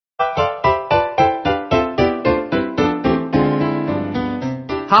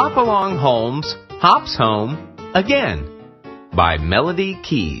Hopalong, Holmes hops home again by Melody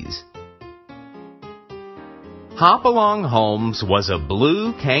Keys. Hopalong Holmes was a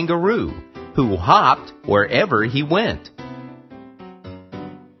blue kangaroo who hopped wherever he went.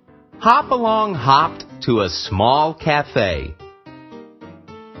 Hopalong hopped to a small cafe.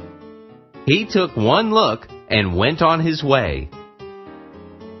 He took one look and went on his way.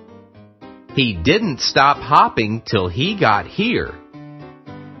 He didn't stop hopping till he got here.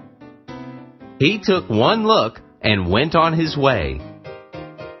 He took one look and went on his way.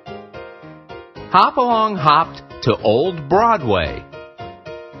 Hopalong hopped to Old Broadway.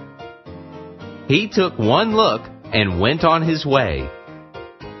 He took one look and went on his way.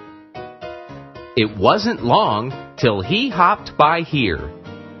 It wasn't long till he hopped by here.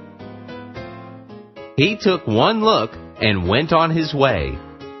 He took one look and went on his way.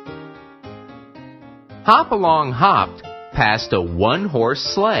 Hopalong hopped past a one-horse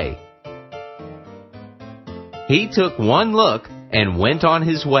sleigh. He took one look and went on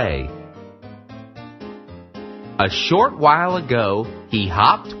his way. A short while ago, he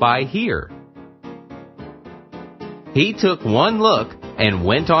hopped by here. He took one look and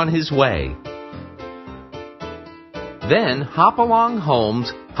went on his way. Then Hopalong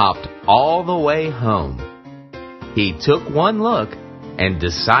Holmes hopped all the way home. He took one look and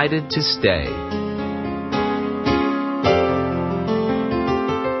decided to stay.